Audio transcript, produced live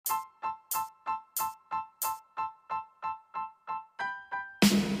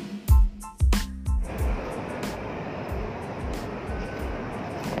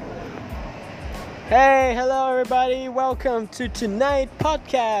Hey, hello everybody. Welcome to tonight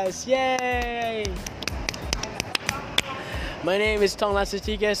podcast. Yay! My name is Thong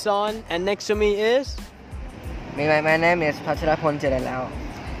Lasitike Son, and next to me is My name is Pacharapon Cherelao.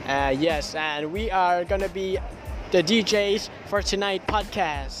 yes, and we are gonna be the DJs for tonight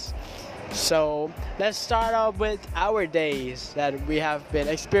podcast. So let's start off with our days that we have been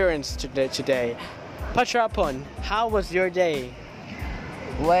experienced today. Pacharapon, how was your day?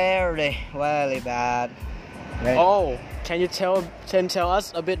 Very bad. Oh, can you tell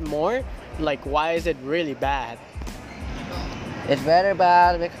us a bit more? Like, why is it really bad? It's very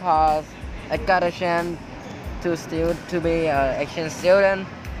bad because I got a chance to be an exchange student,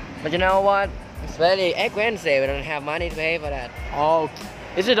 but you know what? It's very expensive. I don't have money to pay for that. Oh,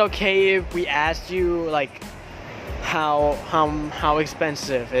 is it okay if we asked you like how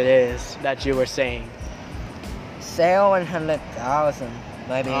expensive it is that you were saying? 700,000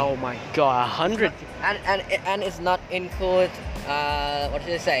 maybe. Oh my God, 100. And it's not include what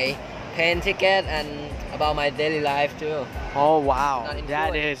should I say? Plane ticket and about my daily life too. Oh wow, Not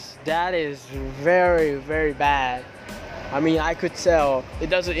that included. is very bad. I mean, I could tell it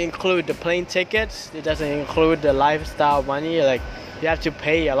doesn't include the plane tickets. It doesn't include the lifestyle money. Like, you have to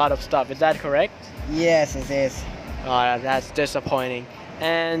pay a lot of stuff. Is that correct? Yes, it is. Oh, that's disappointing.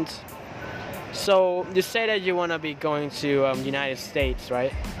 And so you say that you want to be going to United States,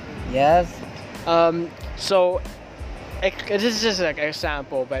 right? Yes. So this is just like an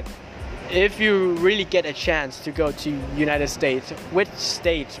example, but if you really get a chance to go to United States, which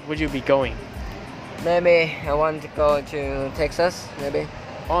state would you be going? Maybe I want to go to Texas. Maybe.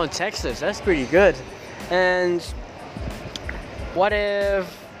 Oh, Texas. That's pretty good. And what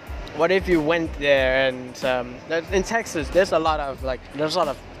if you went there and in Texas there's a lot of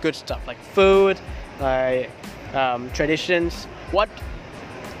good stuff like food, like traditions.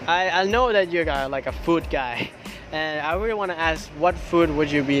 I know that you're like a food guy, and I really want to ask, what food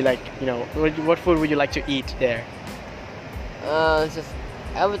would you be like? What food would you like to eat there? Just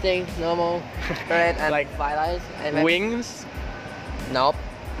everything normal, bread and Like fried rice. And Wings, Nope.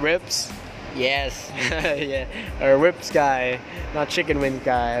 ribs. Yes. Yeah, a ribs guy, not chicken wing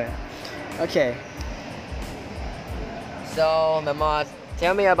guy. Okay. So, Mama,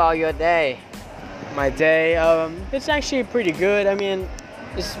 tell me about your day. My day, it's actually pretty good. I mean,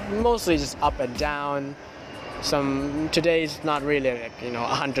 it's mostly just up and down. Today's not really like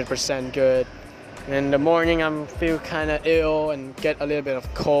 100% good. In the morning, I feel kind of ill and get a little bit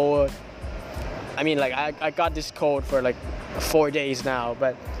of cold. I mean, like I got this cold for like 4 days now,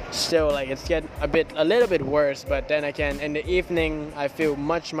 but still, like, it's getting a little bit worse. But then again, in the evening, I feel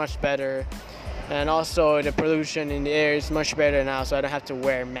much better. And also the pollution in the air is much better now, so I don't have to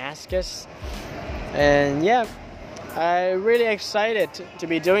wear masks. And yeah, I'm really excited to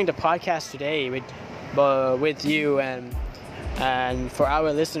be doing the podcast today with you and for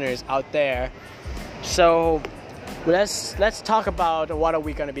our listeners out there. So let's talk about what are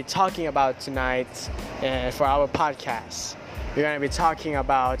we going to be talking about tonight for our podcast. We're going to be talking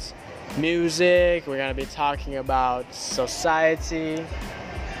about music. We're going to be talking about society.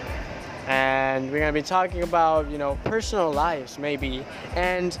 And we're going to be talking about, personal lives maybe.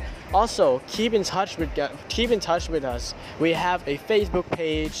 And also keep in touch with us. We have a Facebook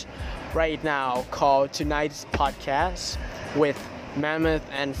page right now called Tonight's Podcast with Mammoth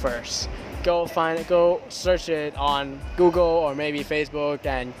and First. Go search it on Google or maybe Facebook,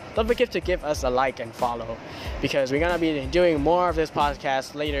 and don't forget to give us a like and follow, because we're going to be doing more of this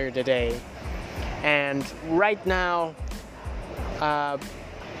podcast later today. And right now,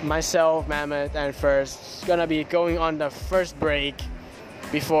 myself, Mammoth, and First gonna be going on the first break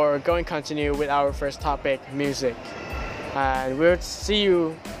before continue with our first topic, music. And we'll see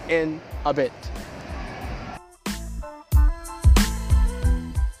you in a bit.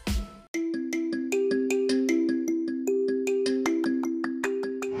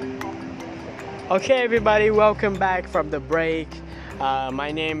 Okay, everybody, welcome back from the break.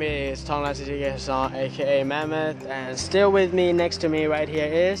 My name is Thong Lasitike Son, aka Mammoth, and still with me next to me right here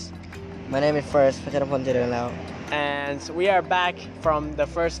is. My name is First Pacharapon Cherelao. And we are back from the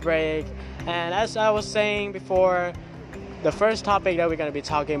first break. And as I was saying before, the first topic that we're going to be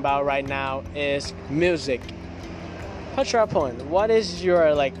talking about right now is music. Pacharapon, what is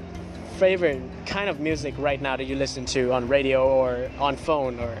your favorite kind of music right now that you listen to on radio or on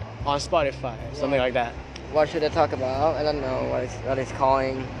phone or on Spotify, something like that? What should I talk about? I don't know what it's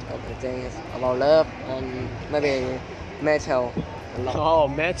calling. Everything is about love and maybe metal. A lot. Oh,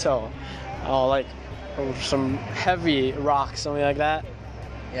 metal. Oh, like some heavy rock, something like that.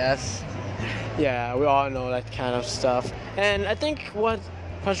 Yes. Yeah, we all know that kind of stuff. And I think what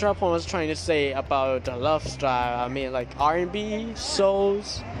Pasharapon was trying to say about the love style. I mean, like R&B,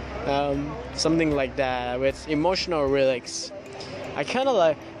 souls, something like that with emotional lyrics. I kind of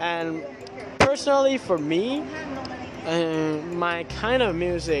like, and personally for me, my kind of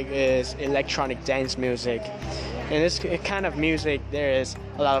music is electronic dance music. In this kind of music, there is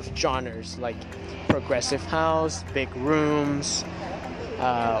a lot of genres like progressive house, big rooms,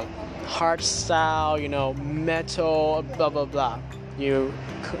 hard style, metal, blah blah blah. You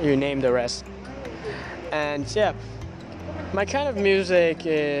name the rest. And yeah, my kind of music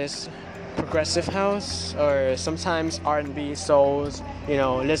is progressive house or sometimes R&B, souls.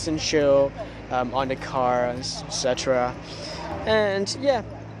 Listen chill on the car, etc. And yeah,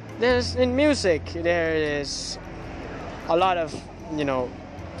 in music there is a lot of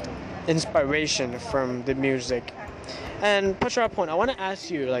inspiration from the music. And Pasharapon, I want to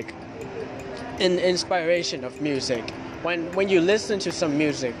ask you, like, in inspiration of music, when you listen to some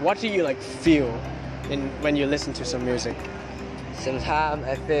music, what do you like feel when you listen to some music? Sometimes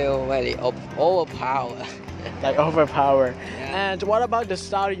I feel very overpowered. Like overpower. Yeah. And what about the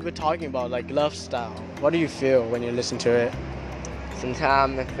style you were talking about, like love style? What do you feel when you listen to it?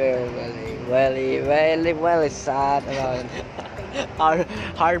 Sometimes I feel very sad about it.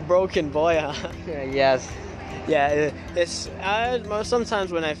 Heartbroken boy, huh? Yes. Yeah,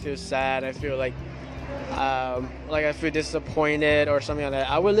 sometimes when I feel sad, I feel like I feel disappointed or something like that.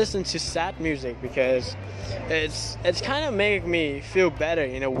 I will listen to sad music because it's kind of make me feel better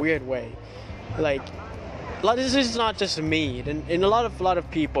in a weird way. Like this is not just me. In a lot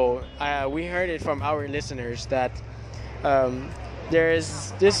of people, we heard it from our listeners that there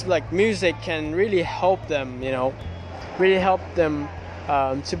is this like music can really help them, really help them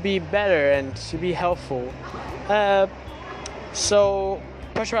to be better and to be helpful. So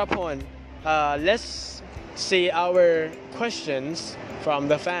Pasharapon, let's see our questions from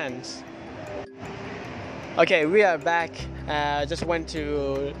the fans. Okay, we are back. Just went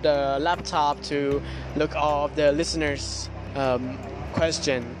to the laptop to look up the listeners'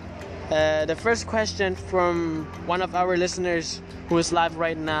 question. The first question from one of our listeners who is live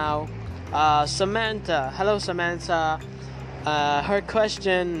right now, Samantha. Hello, Samantha. Her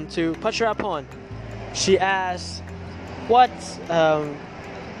question to Pasharapon. She asks, what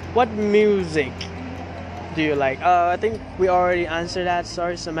music do you like? I think we already answered that.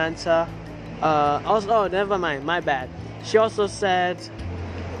 Sorry, Samantha. Never mind. My bad. She also said,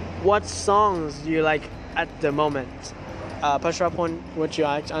 what songs do you like at the moment? Pasharapon, would you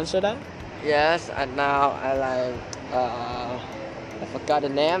like to answer that? Yes, and now I like. I forgot the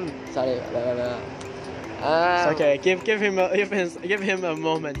name. Sorry. It's okay. Give him a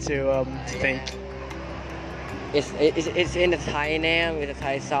moment to think. It's in the Thai name. It's a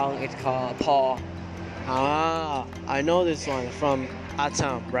Thai song. It's called Paul. Ah, I know this one from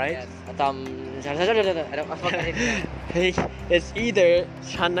Atom, right? Yes, Atom. I forgot it. It's either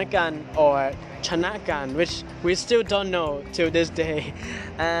Chanakan or Chanakan, which we still don't know till this day.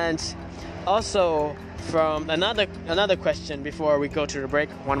 And also from another question before we go to the break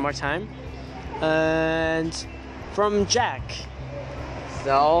one more time. And from Jack.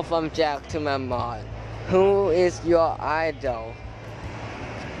 So from Jack to my mom, who is your idol?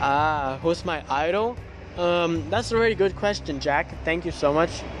 Who's my idol? That's a very good question, Jack. Thank you so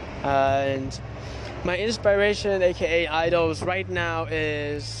much. And my inspiration, aka idols, right now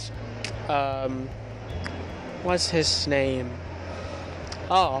is what's his name?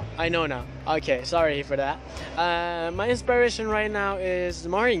 Oh, I know now. Okay, sorry for that. My inspiration right now is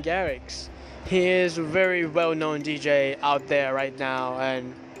Martin Garrix. He is a very well-known DJ out there right now,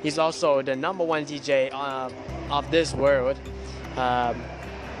 and he's also the #1 DJ of this world.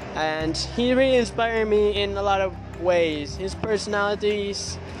 And he really inspired me in a lot of ways. His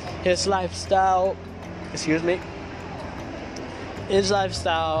personalities, his lifestyle, his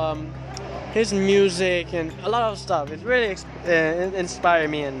music, and a lot of stuff. It really inspired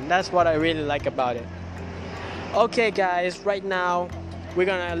me, and that's what I really like about it. Okay, guys, right now we're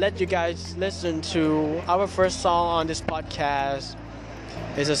gonna let you guys listen to our first song on this podcast.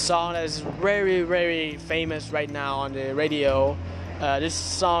 It's a song that is very, very famous right now on the radio. This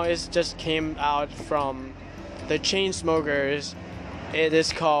song just came out from the Chainsmokers. It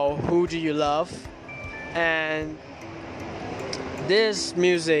is called "Who Do You Love?" And this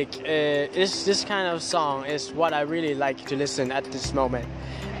music, this kind of song is what I really like to listen at this moment.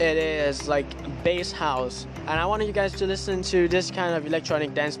 It is like bass house, and I want you guys to listen to this kind of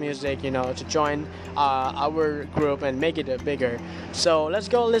electronic dance music, to join our group and make it bigger. So let's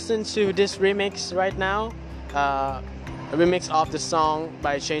go listen to this remix right now. A remix of the song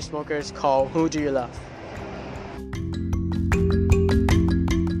by Chainsmokers called "Who Do You Love?"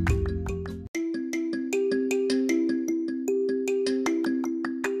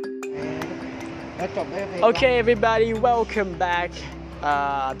 Okay, everybody, welcome back.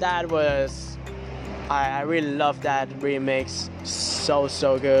 That was I really love that remix.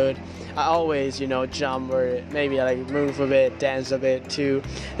 So good. I always, jump or maybe like move a bit, dance a bit to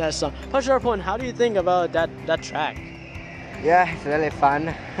that song. Pasharapon, how do you think about that track? Yeah, it's really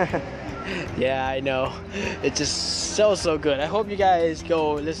fun. Yeah, I know. It's just so good. I hope you guys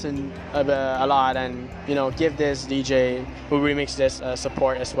go listen a lot and give this DJ who remixed this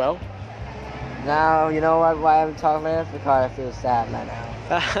support as well. Now, you know what? Why I'm talking this? Because I feel sad right now.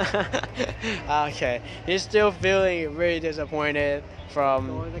 Okay, he's still feeling very disappointed from.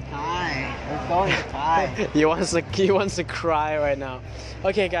 I'm going to cry. he wants to cry right now.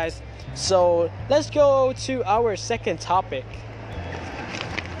 Okay, guys. So let's go to our second topic.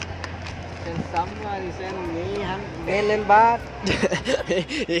 Can somebody send me $1 million baht?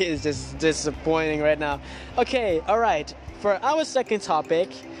 He is just disappointing right now. Okay, all right. For our second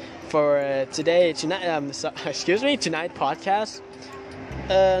topic, for tonight podcast.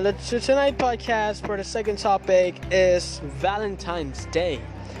 Tonight podcast for the second topic is Valentine's Day,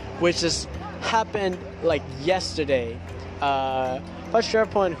 which just happened like yesterday. What's your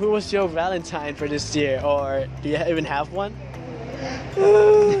point? Who was your Valentine for this year, or do you even have one?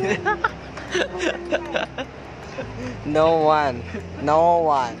 No one.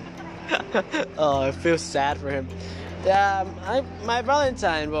 Oh, I feel sad for him. My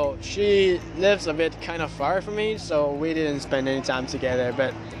Valentine, well, she lives a bit kind of far from me, so we didn't spend any time together,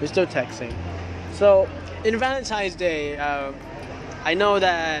 but we're still texting. So, in Valentine's Day, I know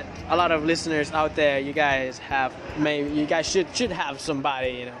that a lot of listeners out there, you guys should have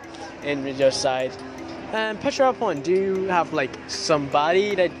somebody, in your side. And Pasharapon, do you have like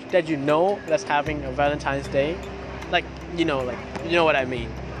somebody that you know that's having a Valentine's Day? Like you know what I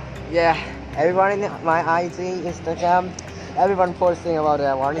mean? Yeah, everyone in my IG, Instagram, everyone posting about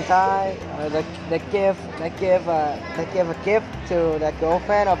their Valentine. They give a gift to their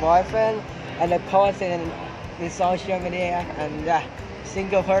girlfriend or boyfriend, and they post it in social media. And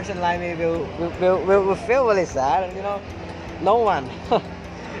single person like me will feel really sad. No one.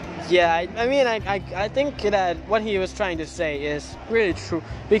 Yeah, I think that what he was trying to say is really true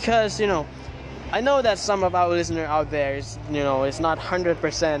because I know that some of our listeners out there is not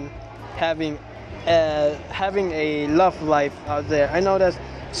 100% having a love life out there. I know that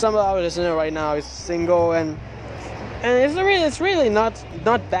some of our listeners right now is single and it's really not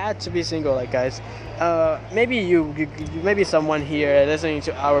bad to be single, like guys. Maybe maybe someone here listening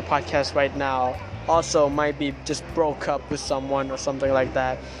to our podcast right now also might be just broke up with someone or something like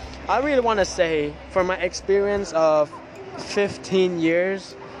that. I really want to say, from my experience of 15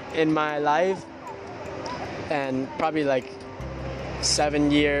 years in my life, and probably like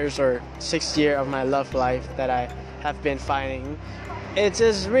 7 years or 6 years of my love life that I have been finding, it's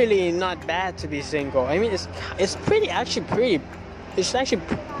just really not bad to be single. I mean, it's actually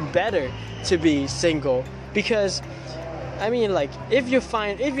better to be single because. I mean, like, if you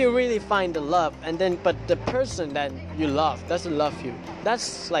really find the love, but the person that you love doesn't love you,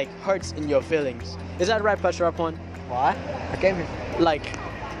 that's like hurts in your feelings. Is that right, Pasharapon? What? Okay. Like,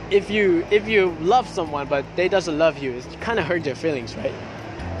 if you love someone but they doesn't love you, it kind of hurts your feelings, right?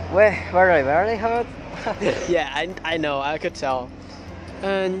 Well, very hurt. Yeah, I know, I could tell.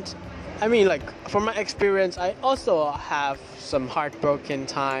 And I mean, like, from my experience, I also have some heartbroken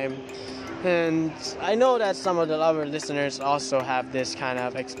time. And I know that some of the other listeners also have this kind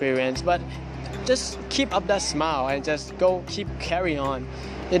of experience, but just keep up that smile and just keep carry on.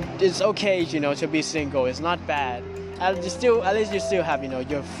 It's okay, to be single. It's not bad. At least you still have,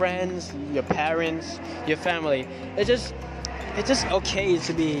 your friends, your parents, your family. It's just okay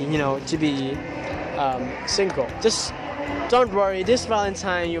to be single. Just don't worry. This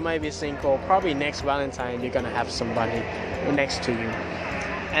Valentine you might be single. Probably next Valentine you're gonna have somebody next to you.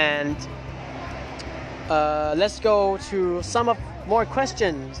 And let's go to some more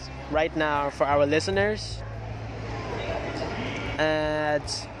questions right now for our listeners. And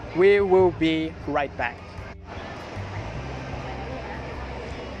we will be right back.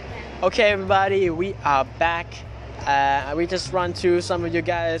 Okay, everybody, we are back. We just run through some of you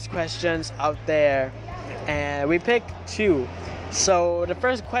guys' questions out there. And we picked 2. So the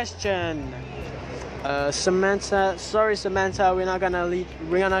first question... Samantha, sorry Samantha, we're not gonna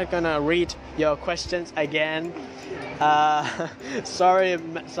read your questions again. Sorry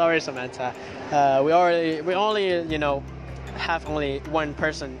Samantha. We only have only one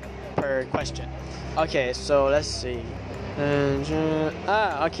person per question. Okay, so let's see.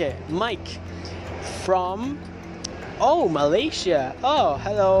 Okay, Mike from Malaysia. Oh,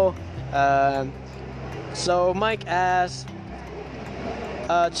 hello. So Mike asks,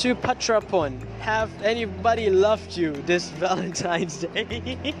 To Patrapon, have anybody loved you this Valentine's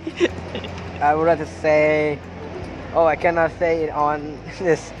Day? I would like to say, oh, I cannot say it on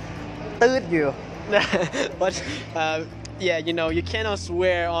this. Third you. But yeah, you know, you cannot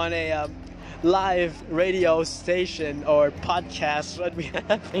swear on a live radio station or podcast what we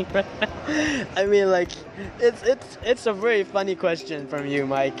having right now. I mean, like, it's a very funny question from you,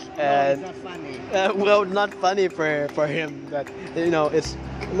 Mike. And Not funny. well, not funny for him, but you know, it's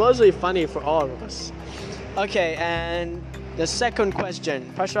mostly funny for all of us. Okay, and the second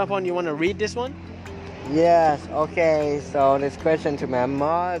question, Pashrapon, you want to read this one? Yes, okay, so this question to my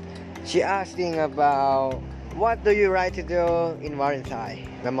mom, she asking about what do you like to do in Valentine?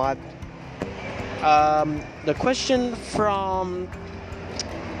 My mom. The question from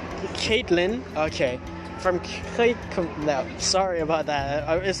Caitlin. Okay, from Kate. No, sorry about that.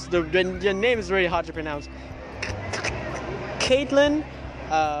 Your name is really hard to pronounce. Caitlin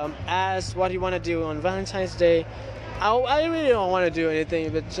asked what you want to do on Valentine's Day. I really don't want to do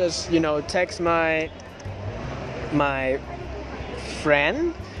anything, but just, you know, text my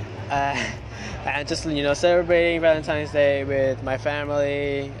friend. And just, you know, celebrating Valentine's Day with my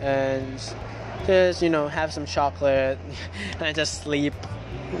family and just, you know, have some chocolate and just sleep,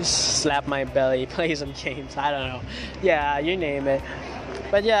 slap my belly, play some games. I don't know. Yeah, you name it.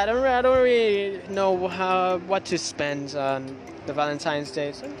 But yeah, I don't really know what to spend on the Valentine's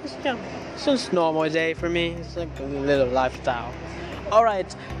Day. So just, yeah, it's just a normal day for me. It's like a little lifestyle. All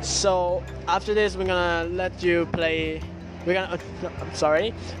right. So after this, we're gonna let you play. We're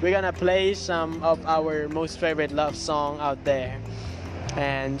gonna play some of our most favorite love song out there.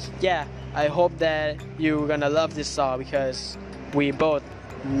 And yeah, I hope that you're gonna love this song because we both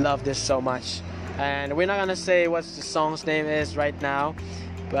love this so much. And we're not gonna say what the song's name is right now,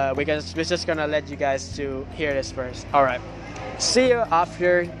 but we're just gonna let you guys to hear this first. All right, see you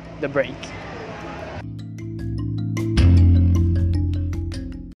after the break.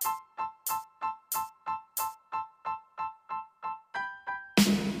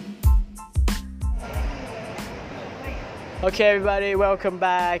 Okay, everybody, welcome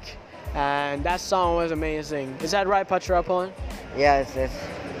back. And that song was amazing. Is that right, Patrapon? Yes, yes.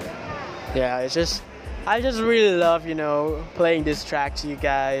 Yeah, I just really love, you know, playing this track to you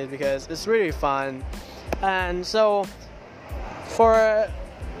guys because it's really fun. And so, for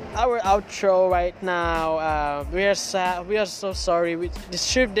our outro right now, we are sad. We are so sorry.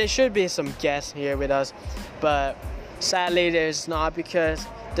 There should be some guests here with us, but sadly there's not because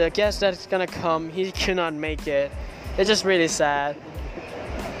the guest that's gonna come, he cannot make it. It's just really sad.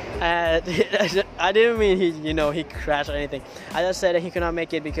 And I didn't mean he crashed or anything. I just said that he could not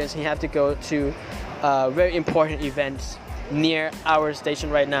make it because he had to go to very important events near our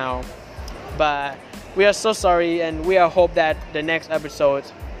station right now. But we are so sorry, and we hope that the next episode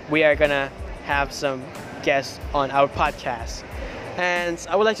we are gonna have some guests on our podcast. And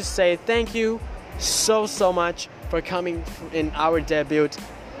I would like to say thank you so much for coming in our debut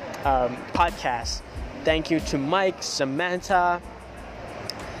podcast. Thank you to Mike, Samantha,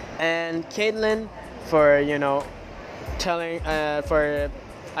 and Caitlin for, you know, telling if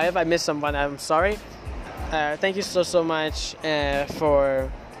I missed someone, I'm sorry. Thank you so much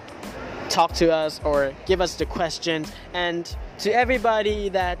for talk to us or give us the questions, and to everybody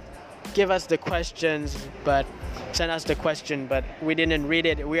that give us the questions but send us the question but we didn't read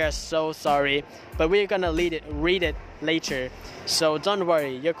it. We are so sorry, but we're gonna read it later. So don't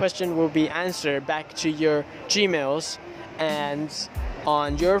worry, your question will be answered back to your Gmails and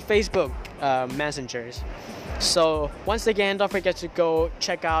on your Facebook messengers. So once again, don't forget to go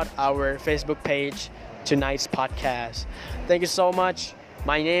check out our Facebook page, tonight's podcast. Thank you so much.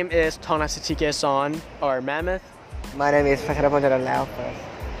 My name is Tonasitike Son, or Mammoth. My name is Pashrapon Lao.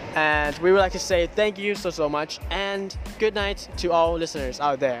 And we would like to say thank you so much and good night to all listeners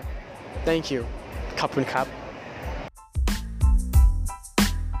out there. Thank you. Kapun Kap.